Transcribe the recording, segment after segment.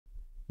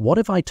What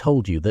if I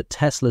told you that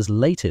Tesla's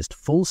latest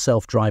full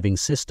self-driving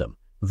system,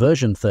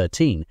 version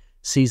 13,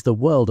 sees the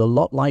world a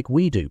lot like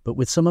we do, but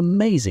with some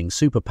amazing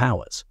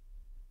superpowers?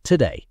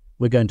 Today,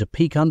 we're going to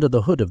peek under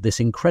the hood of this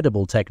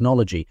incredible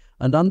technology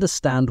and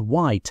understand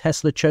why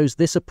Tesla chose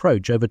this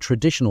approach over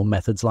traditional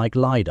methods like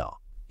Lidar.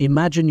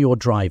 Imagine you're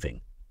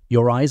driving.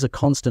 Your eyes are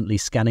constantly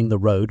scanning the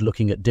road,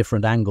 looking at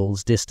different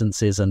angles,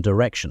 distances, and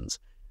directions.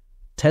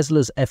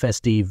 Tesla's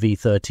FSD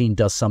V13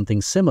 does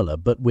something similar,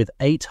 but with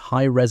 8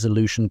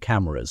 high-resolution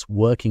cameras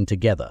working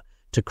together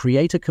to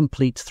create a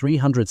complete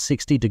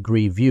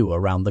 360-degree view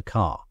around the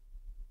car.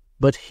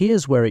 But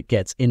here's where it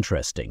gets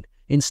interesting.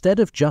 Instead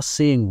of just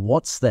seeing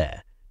what's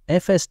there,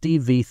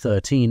 FSD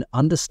V13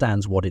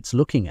 understands what it's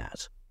looking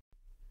at.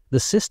 The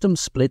system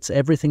splits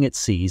everything it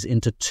sees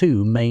into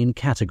 2 main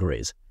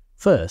categories.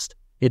 First,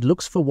 it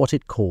looks for what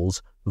it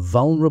calls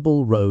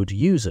vulnerable road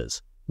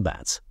users.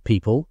 That's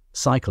people,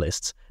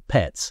 cyclists,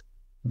 pets,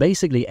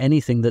 basically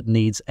anything that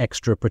needs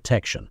extra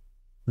protection.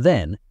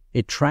 Then,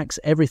 it tracks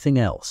everything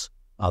else: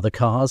 other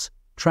cars,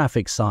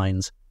 traffic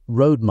signs,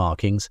 road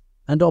markings,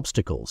 and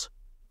obstacles.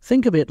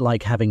 Think of it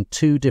like having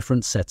 2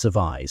 different sets of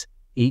eyes,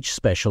 each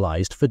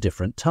specialized for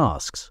different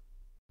tasks.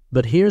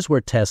 But here's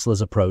where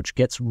Tesla's approach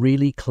gets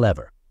really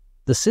clever.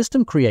 The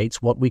system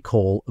creates what we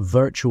call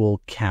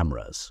virtual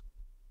cameras.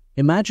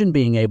 Imagine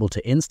being able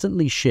to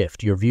instantly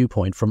shift your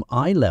viewpoint from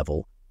eye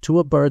level to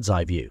a bird's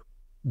eye view.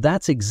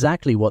 That's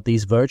exactly what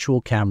these virtual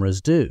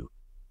cameras do.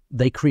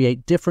 They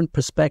create different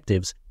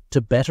perspectives to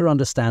better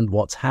understand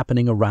what's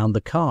happening around the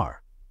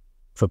car.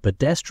 For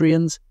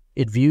pedestrians,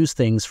 it views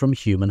things from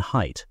human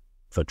height.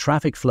 For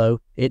traffic flow,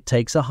 it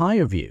takes a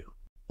higher view.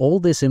 All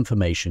this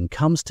information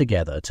comes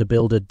together to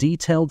build a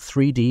detailed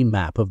 3D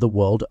map of the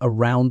world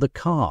around the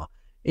car.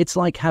 It's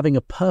like having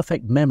a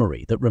perfect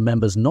memory that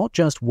remembers not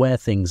just where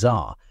things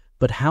are,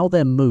 but how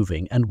they're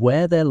moving and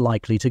where they're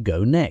likely to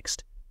go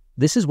next.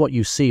 This is what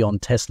you see on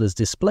Tesla's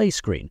display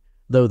screen,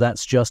 though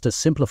that's just a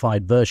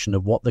simplified version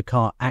of what the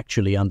car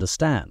actually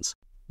understands.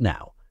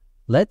 Now,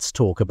 let's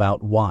talk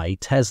about why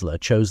Tesla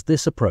chose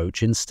this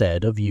approach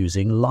instead of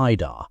using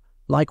Lidar,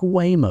 like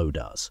Waymo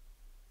does.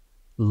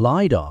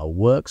 Lidar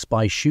works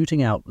by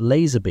shooting out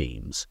laser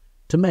beams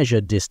to measure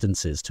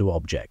distances to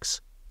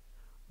objects.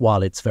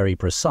 While it's very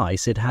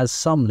precise, it has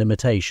some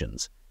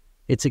limitations.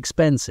 It's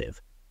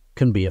expensive,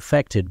 can be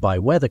affected by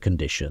weather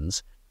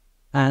conditions,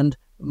 and,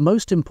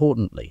 most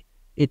importantly,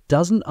 it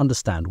doesn't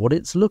understand what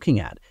it's looking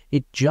at.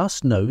 It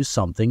just knows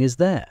something is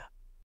there.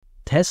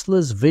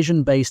 Tesla's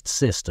vision-based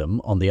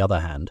system, on the other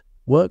hand,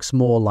 works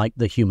more like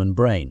the human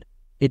brain.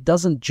 It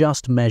doesn't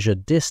just measure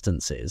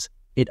distances,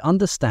 it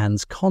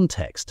understands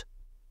context.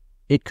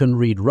 It can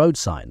read road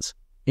signs,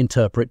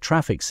 interpret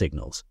traffic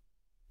signals,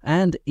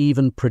 and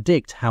even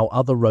predict how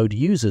other road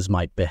users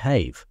might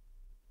behave.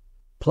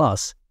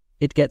 Plus,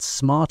 it gets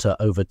smarter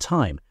over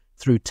time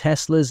through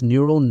Tesla's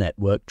neural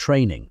network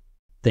training.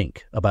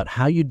 Think about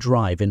how you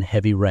drive in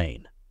heavy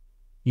rain.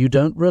 You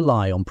don't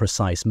rely on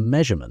precise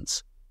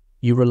measurements.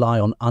 You rely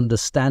on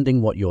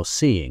understanding what you're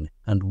seeing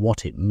and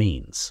what it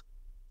means.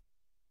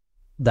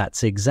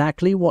 That's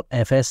exactly what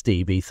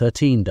FSD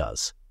V13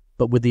 does,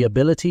 but with the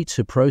ability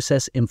to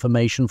process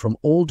information from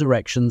all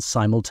directions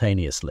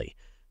simultaneously,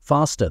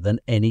 faster than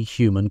any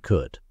human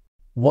could.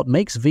 What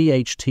makes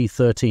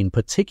VHT13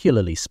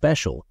 particularly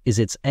special is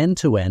its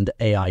end-to-end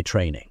AI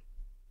training.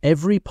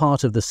 Every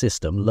part of the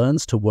system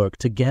learns to work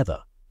together,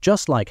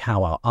 just like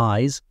how our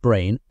eyes,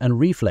 brain, and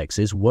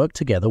reflexes work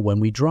together when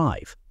we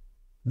drive.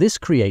 This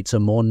creates a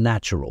more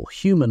natural,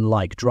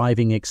 human-like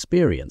driving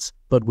experience,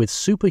 but with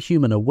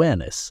superhuman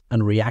awareness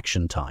and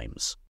reaction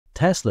times.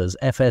 Tesla's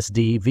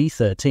FSD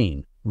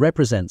V13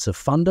 represents a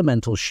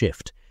fundamental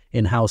shift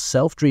in how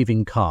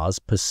self-driving cars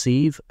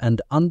perceive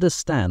and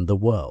understand the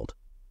world.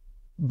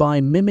 By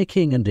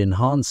mimicking and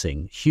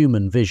enhancing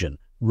human vision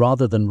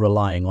rather than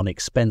relying on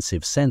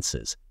expensive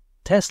sensors,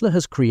 Tesla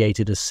has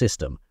created a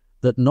system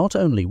that not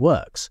only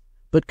works,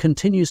 but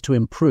continues to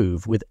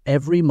improve with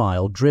every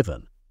mile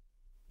driven.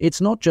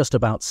 It's not just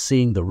about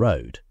seeing the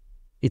road,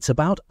 it's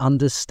about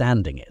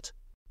understanding it.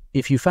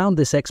 If you found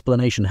this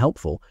explanation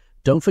helpful,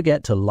 don't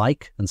forget to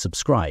like and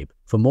subscribe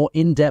for more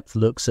in-depth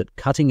looks at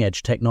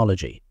cutting-edge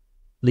technology.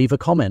 Leave a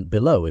comment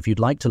below if you'd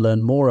like to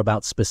learn more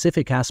about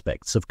specific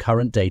aspects of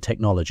current-day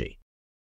technology.